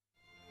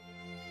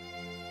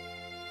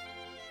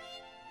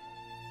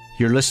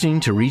You're listening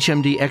to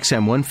ReachMD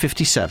XM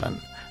 157,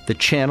 the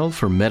channel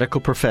for medical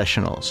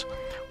professionals.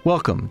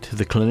 Welcome to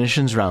the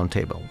Clinicians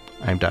Roundtable.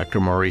 I'm Dr.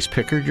 Maurice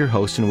Pickard, your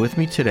host, and with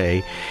me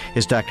today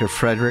is Dr.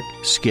 Frederick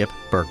Skip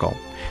Burkle,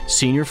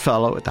 Senior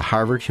Fellow at the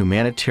Harvard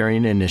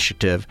Humanitarian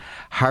Initiative,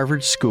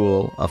 Harvard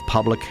School of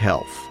Public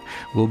Health.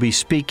 We'll be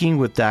speaking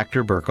with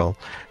Dr. Burkle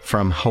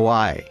from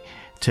Hawaii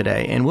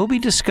today, and we'll be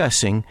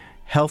discussing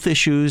health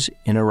issues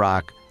in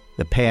Iraq,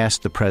 the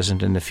past, the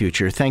present, and the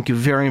future. Thank you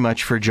very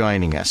much for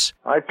joining us.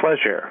 My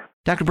pleasure.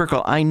 Dr.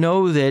 Burkle, I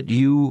know that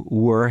you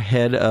were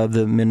head of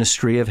the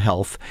Ministry of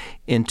Health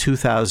in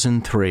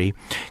 2003.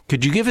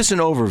 Could you give us an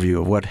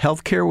overview of what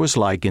healthcare was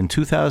like in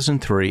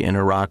 2003 in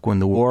Iraq when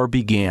the war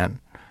began?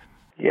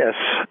 Yes,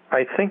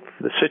 I think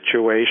the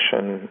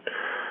situation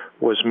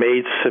was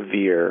made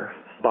severe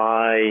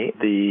by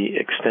the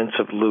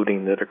extensive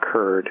looting that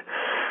occurred.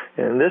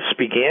 And this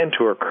began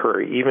to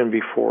occur even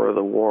before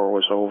the war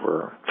was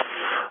over.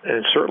 And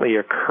it certainly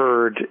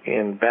occurred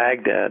in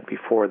Baghdad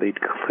before they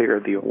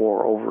declared the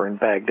war over in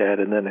Baghdad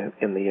and then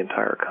in the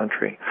entire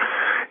country.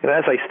 And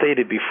as I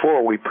stated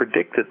before, we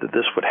predicted that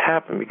this would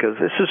happen because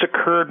this has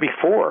occurred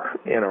before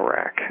in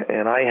Iraq.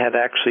 And I had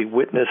actually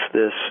witnessed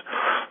this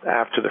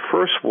after the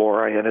first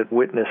war. I had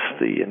witnessed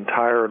the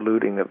entire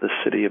looting of the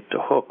city of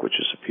Duhok, which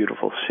is a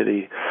beautiful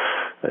city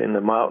in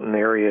the mountain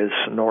areas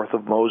north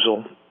of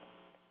Mosul,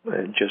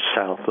 just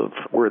south of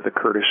where the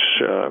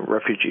Kurdish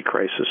refugee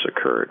crisis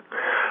occurred.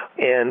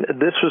 And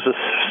this was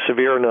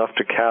severe enough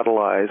to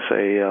catalyze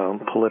a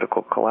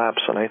political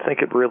collapse, and I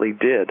think it really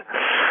did.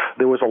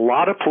 There was a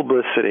lot of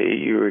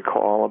publicity, you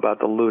recall, about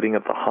the looting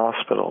of the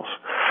hospitals.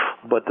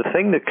 But the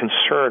thing that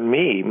concerned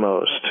me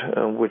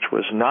most, which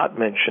was not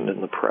mentioned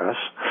in the press,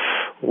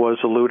 was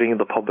the looting of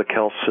the public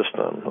health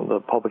system, the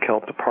public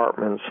health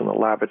departments and the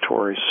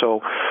laboratories.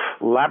 So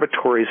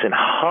laboratories in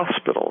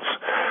hospitals,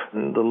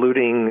 the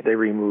looting, they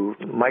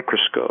removed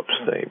microscopes,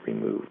 they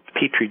removed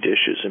petri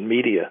dishes and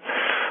media.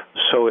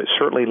 So it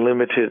certainly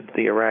limited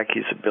the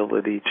Iraqis'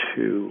 ability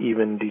to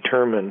even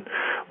determine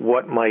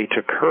what might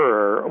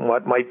occur,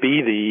 what might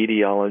be the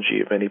etiology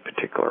of any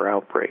particular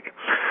outbreak.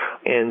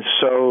 And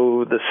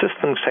so the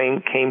system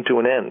came to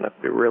an end.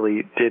 It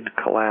really did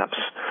collapse,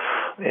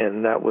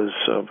 and that was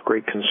of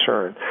great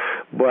concern.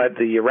 But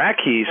the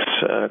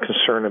Iraqis'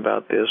 concern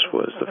about this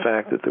was the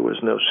fact that there was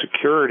no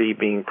security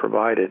being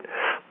provided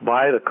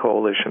by the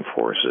coalition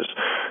forces,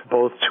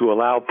 both to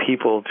allow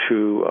people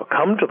to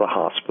come to the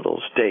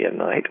hospitals day and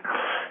night,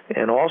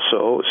 and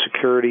also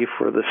security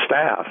for the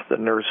staff, the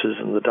nurses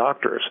and the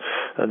doctors.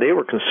 They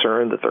were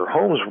concerned that their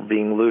homes were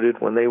being looted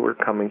when they were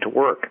coming to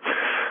work.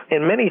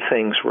 And many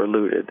things were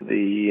looted.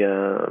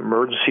 The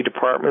emergency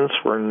departments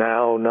were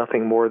now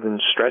nothing more than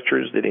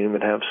stretchers. They didn't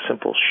even have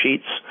simple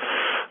sheets.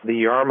 The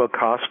Yarmouk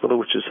Hospital,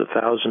 which is a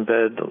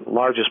 1,000-bed,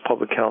 largest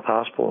public health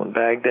hospital in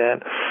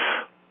Baghdad,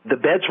 the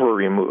beds were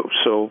removed,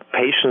 so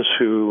patients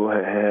who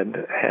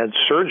had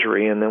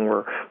surgery and then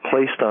were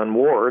placed on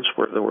wards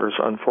where there was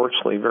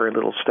unfortunately very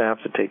little staff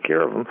to take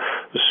care of them,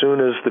 as soon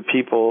as the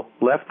people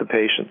left the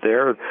patient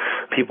there,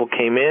 people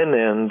came in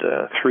and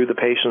threw the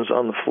patients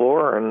on the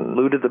floor and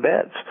looted the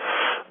beds.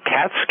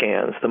 CAT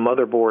scans, the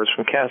motherboards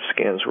from CAT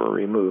scans were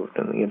removed,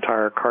 and the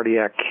entire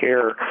cardiac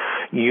care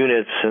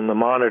units and the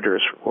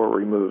monitors were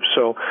removed.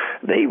 So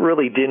they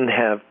really didn't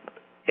have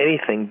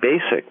anything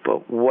basic,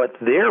 but what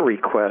their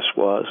request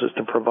was is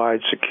to provide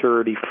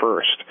security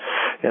first.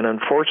 And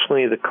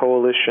unfortunately, the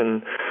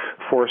coalition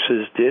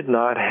forces did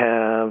not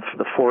have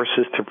the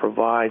forces to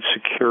provide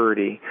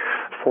security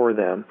for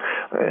them.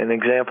 An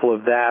example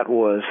of that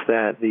was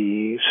that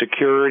the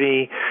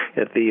security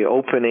at the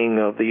opening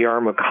of the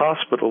Yarmouk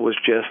Hospital was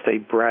just a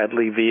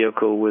Bradley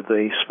vehicle with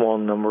a small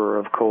number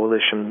of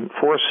coalition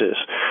forces.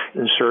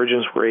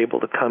 Insurgents were able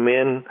to come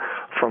in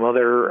from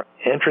other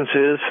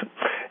entrances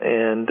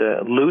and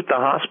loot the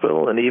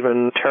hospital and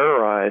even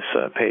terrorize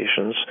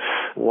patients,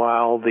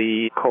 while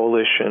the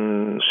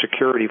coalition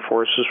security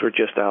forces were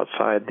just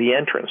outside the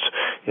entrance.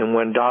 And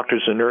when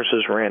doctors and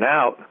nurses ran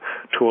out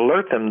to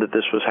alert them that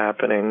this was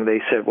happening, they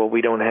said, well,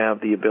 we don't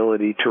have the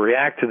ability to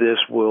react to this.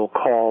 We'll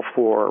call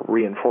for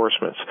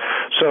reinforcements.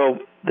 So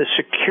the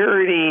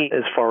security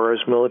as far as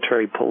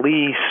military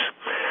police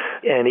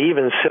and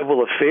even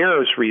civil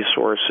affairs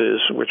resources,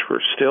 which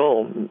were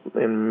still,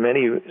 in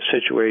many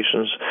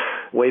situations,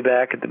 way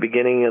back at the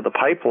beginning of the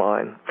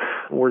pipeline,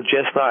 were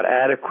just not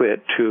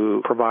adequate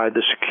to provide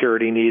the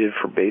security needed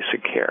for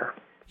basic care.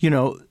 You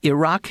know,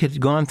 Iraq had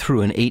gone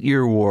through an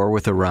 8-year war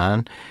with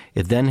Iran.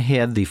 It then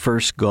had the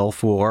first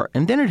Gulf War,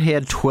 and then it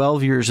had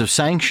 12 years of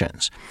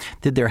sanctions.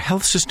 Did their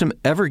health system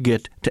ever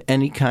get to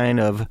any kind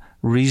of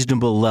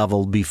reasonable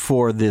level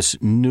before this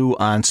new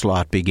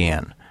onslaught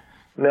began?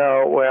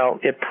 No, well,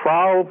 it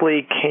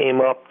probably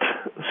came up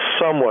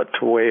somewhat to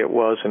the way it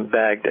was in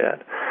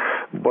Baghdad.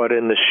 But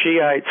in the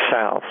Shiite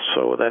South,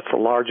 so that's the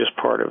largest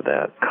part of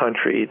that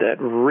country,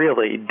 that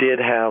really did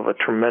have a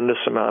tremendous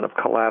amount of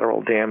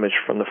collateral damage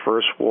from the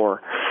first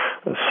war.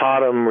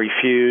 Saddam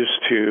refused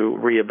to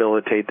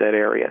rehabilitate that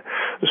area.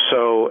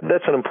 So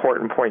that's an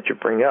important point you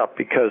bring up,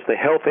 because the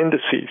health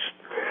indices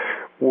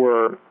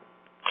were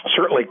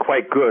certainly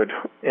quite good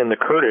in the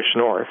Kurdish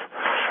north.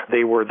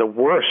 They were the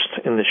worst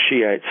in the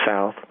Shiite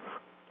south,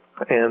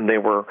 and they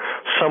were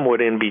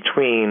somewhat in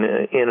between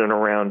in and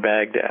around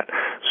Baghdad.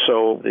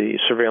 So the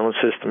surveillance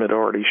system had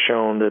already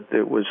shown that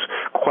it was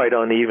quite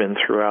uneven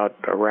throughout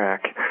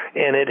Iraq,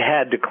 and it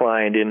had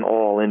declined in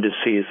all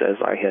indices, as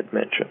I had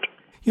mentioned.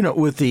 You know,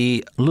 with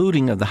the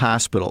looting of the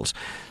hospitals,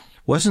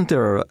 wasn't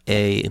there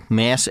a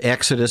mass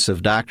exodus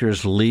of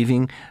doctors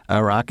leaving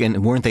Iraq,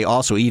 and weren't they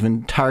also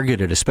even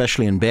targeted,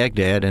 especially in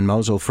Baghdad and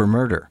Mosul, for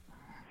murder?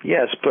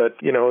 Yes, but,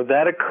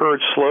 that occurred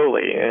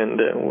slowly,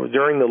 and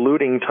during the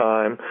looting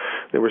time,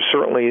 there were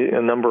certainly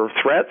a number of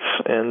threats,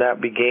 and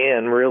that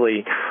began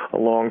really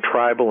along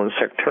tribal and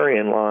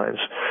sectarian lines.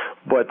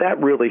 But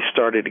that really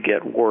started to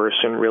get worse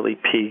and really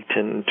peaked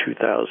in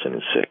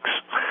 2006.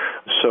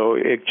 So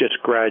it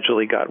just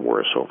gradually got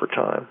worse over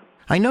time.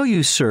 I know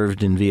you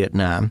served in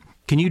Vietnam.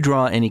 Can you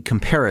draw any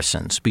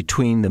comparisons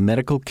between the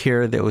medical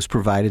care that was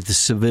provided to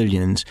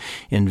civilians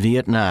in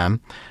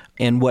Vietnam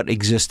and what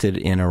existed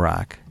in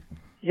Iraq?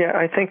 Yeah,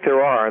 I think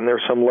there are, and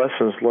there's some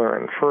lessons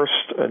learned. First,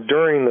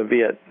 during the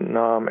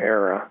Vietnam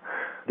era,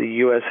 the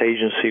U.S.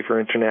 Agency for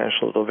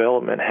International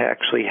Development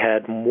actually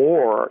had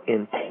more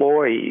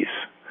employees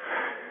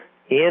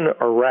in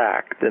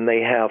Iraq than they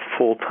have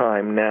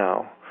full-time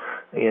now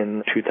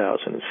in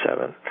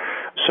 2007.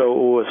 So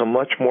it was a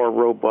much more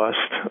robust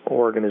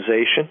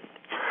organization.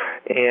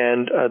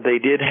 And they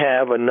did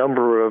have a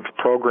number of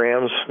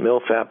programs,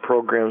 MILFAP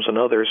programs and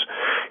others.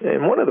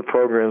 And one of the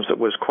programs that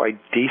was quite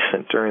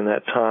decent during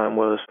that time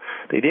was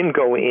they didn't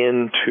go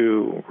in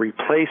to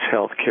replace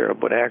health care,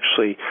 but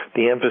actually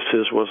the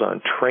emphasis was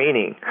on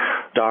training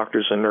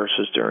doctors and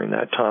nurses during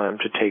that time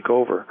to take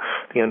over.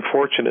 The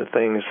unfortunate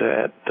thing is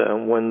that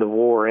when the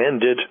war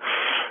ended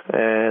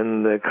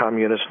and the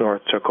Communist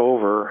North took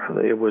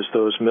over, it was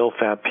those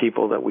MILFAP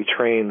people that we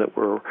trained that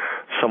were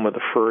some of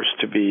the first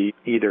to be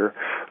either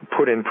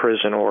put in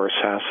prison or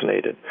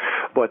assassinated.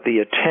 But the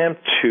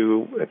attempt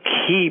to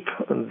keep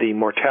the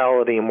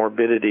mortality and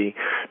morbidity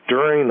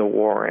during the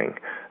warring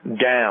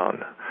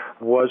down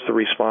was the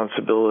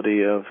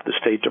responsibility of the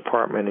State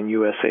Department and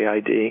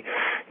USAID.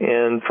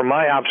 And from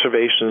my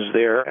observations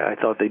there, I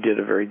thought they did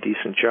a very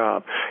decent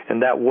job.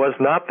 And that was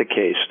not the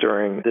case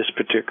during this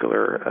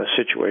particular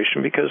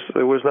situation because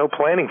there was no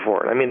planning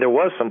for it. I mean, there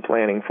was some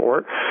planning for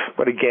it,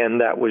 but again,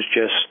 that was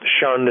just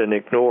shunned and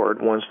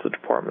ignored once the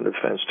Department of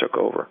Defense took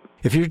over.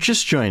 If you're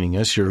just joining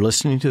us, you're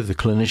listening to the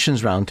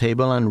Clinicians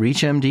Roundtable on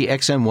ReachMD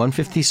XM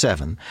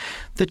 157,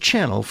 the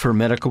channel for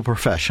medical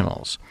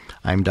professionals.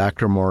 I'm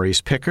Dr.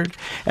 Maurice Pickard,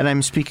 and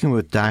I'm speaking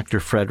with Dr.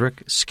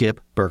 Frederick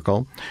Skip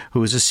Burkle,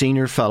 who is a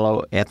senior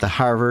fellow at the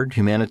Harvard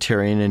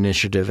Humanitarian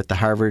Initiative at the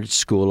Harvard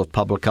School of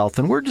Public Health.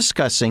 And we're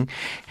discussing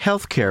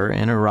healthcare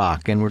in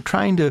Iraq, and we're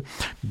trying to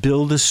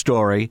build a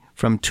story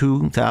from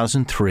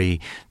 2003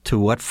 to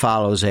what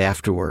follows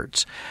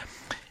afterwards.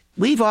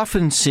 We've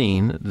often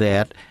seen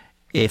that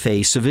if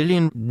a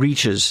civilian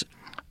reaches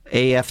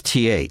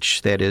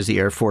AFTH, that is the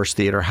Air Force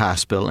Theater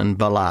Hospital in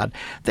Balad,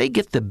 they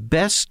get the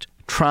best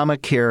trauma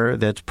care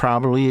that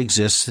probably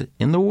exists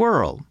in the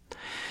world.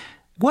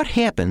 What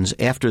happens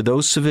after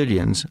those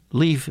civilians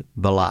leave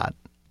Balad?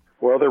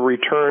 Well, they're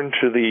returned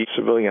to the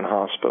civilian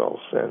hospitals,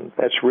 and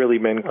that's really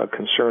been a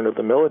concern of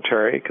the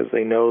military because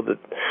they know that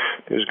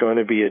there's going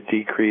to be a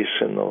decrease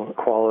in the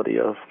quality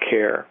of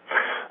care.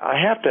 I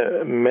have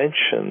to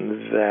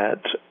mention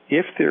that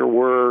if there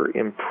were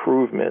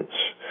improvements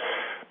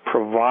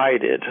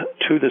provided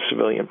to the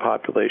civilian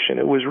population,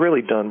 it was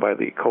really done by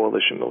the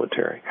coalition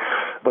military.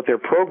 But their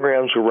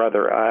programs were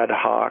rather ad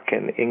hoc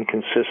and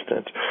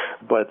inconsistent.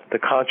 But the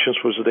conscience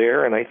was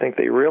there, and I think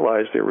they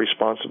realized their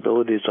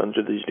responsibilities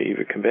under the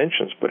Geneva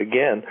Conventions. But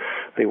again,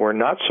 they were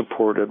not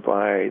supported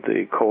by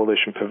the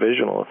coalition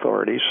provisional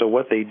authority. So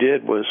what they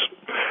did was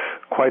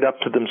quite up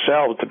to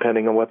themselves,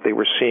 depending on what they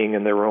were seeing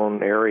in their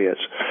own areas.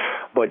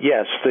 But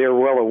yes, they're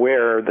well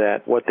aware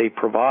that what they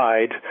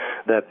provide,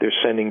 that they're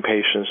sending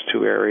patients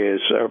to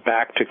areas or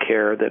back to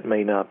care that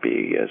may not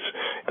be as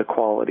the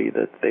quality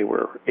that they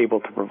were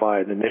able to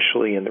provide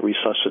initially in the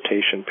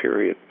resuscitation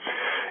period.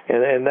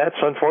 And that's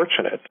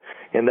unfortunate.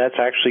 And that's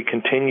actually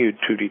continued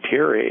to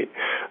deteriorate.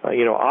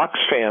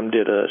 Oxfam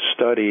did a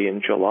study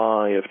in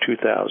July of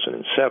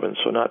 2007,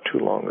 so not too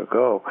long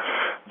ago,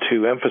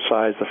 to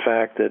emphasize the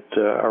fact that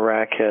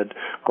Iraq had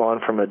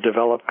gone from a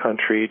developed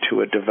country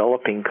to a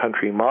developing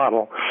country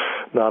model,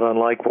 not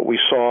unlike what we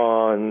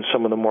saw in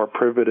some of the more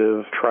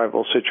primitive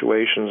tribal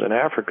situations in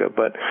Africa.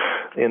 But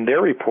in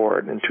their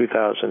report in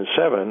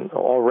 2007,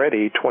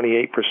 already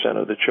 28%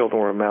 of the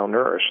children were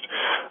malnourished.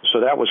 So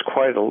that was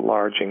quite a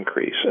large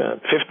increase.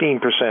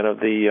 15% of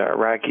the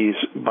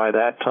Iraqis by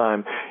that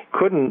time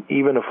couldn't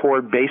even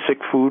afford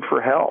basic food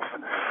for health.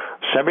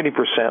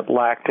 70%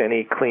 lacked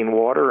any clean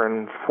water,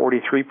 and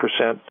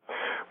 43%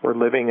 were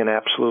living in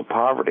absolute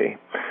poverty.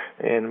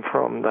 And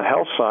from the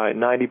health side,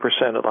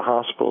 90% of the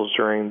hospitals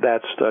during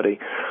that study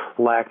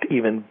lacked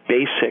even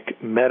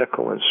basic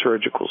medical and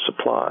surgical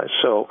supplies.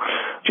 So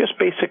just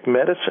basic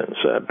medicines,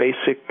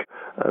 basic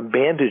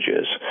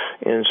bandages,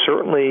 and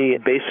certainly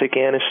basic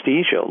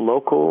anesthesia,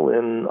 local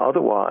and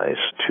otherwise,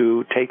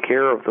 to take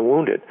care of the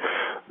wounded.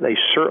 They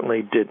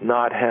certainly did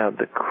not have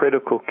the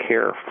critical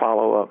care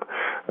follow-up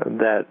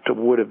that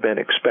would have been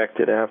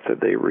expected after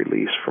they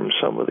released from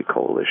some of the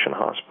coalition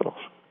hospitals.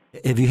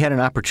 Have you had an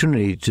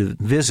opportunity to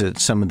visit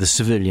some of the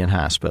civilian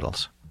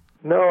hospitals?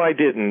 No, I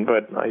didn't,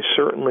 but I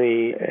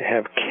certainly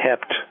have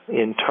kept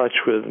in touch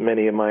with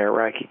many of my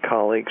Iraqi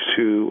colleagues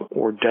who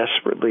were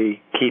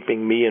desperately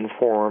keeping me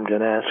informed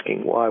and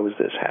asking, why was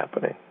this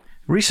happening?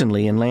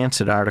 Recently, in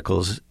Lancet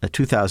articles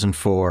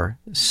 2004,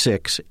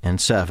 6, and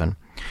 7,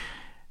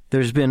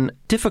 there's been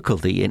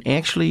difficulty in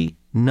actually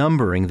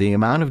numbering the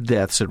amount of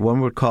deaths that one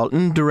would call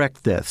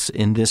indirect deaths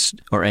in this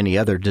or any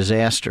other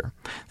disaster.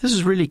 This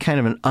is really kind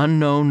of an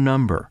unknown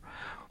number.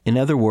 In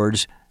other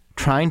words,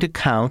 trying to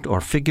count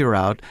or figure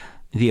out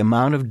the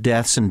amount of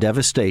deaths and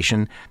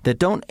devastation that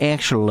don't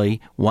actually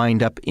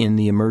wind up in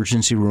the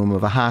emergency room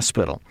of a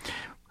hospital.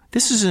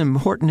 This is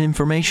important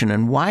information,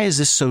 and why is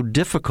this so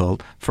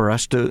difficult for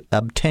us to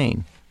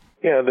obtain?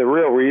 Yeah, the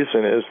real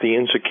reason is the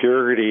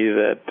insecurity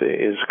that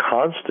is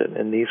constant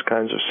in these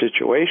kinds of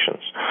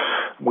situations.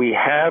 We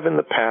have in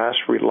the past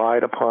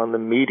relied upon the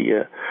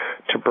media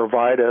to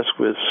provide us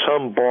with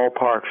some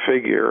ballpark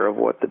figure of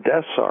what the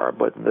deaths are,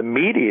 but the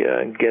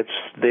media gets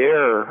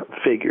their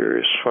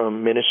figures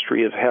from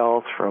Ministry of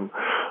Health, from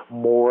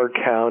morgue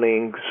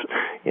countings,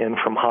 and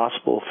from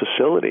hospital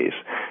facilities.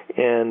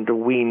 And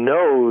we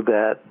know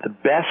that the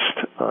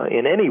best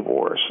in any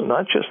wars,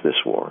 not just this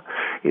war,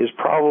 is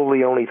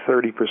probably only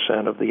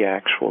 30% of the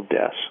actual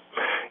deaths.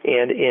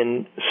 And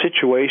in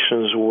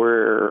situations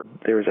where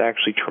there's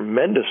actually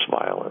tremendous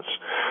violence,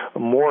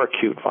 more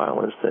acute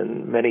violence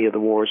than many of the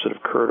wars that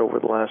have occurred over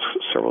the last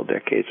several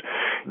decades,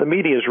 the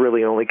media is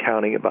really only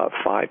counting about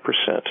 5%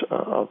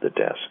 of the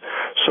deaths.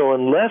 So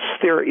unless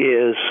there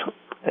is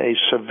a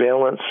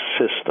surveillance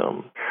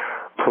system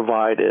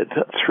provided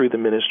through the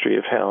Ministry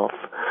of Health,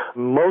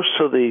 most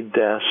of the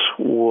deaths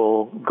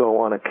will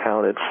go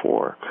unaccounted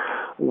for.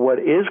 What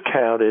is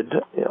counted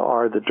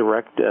are the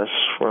direct deaths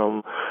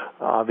from,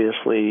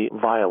 obviously,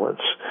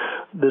 violence.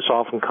 This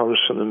often comes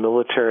from the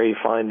military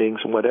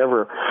findings and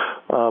whatever,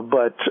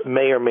 but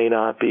may or may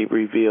not be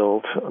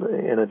revealed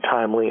in a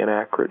timely and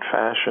accurate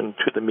fashion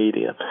to the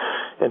media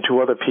and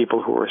to other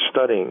people who are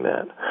studying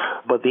that.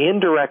 But the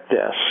indirect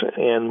deaths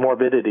and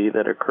morbidity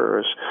that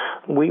occurs,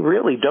 we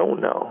really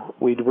don't know.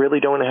 We really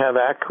don't have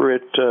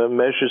accurate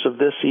measures of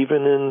this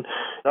even in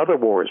other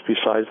wars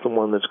besides the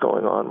one that's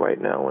going on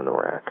right now in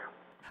Iraq.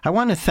 I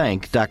want to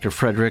thank Dr.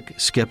 Frederick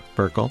Skip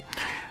Burkle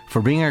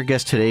for being our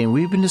guest today, and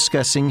we've been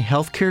discussing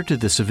healthcare to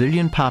the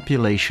civilian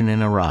population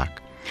in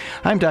Iraq.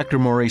 I'm Dr.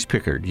 Maurice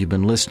Pickard. You've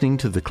been listening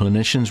to the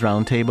Clinicians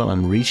Roundtable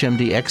on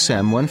ReachMD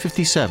XM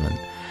 157,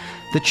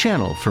 the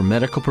channel for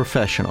medical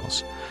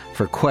professionals.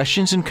 For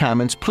questions and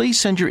comments, please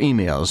send your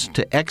emails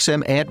to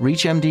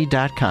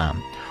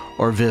xm@reachmd.com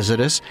or visit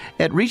us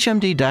at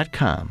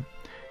reachmd.com.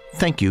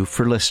 Thank you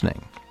for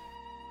listening.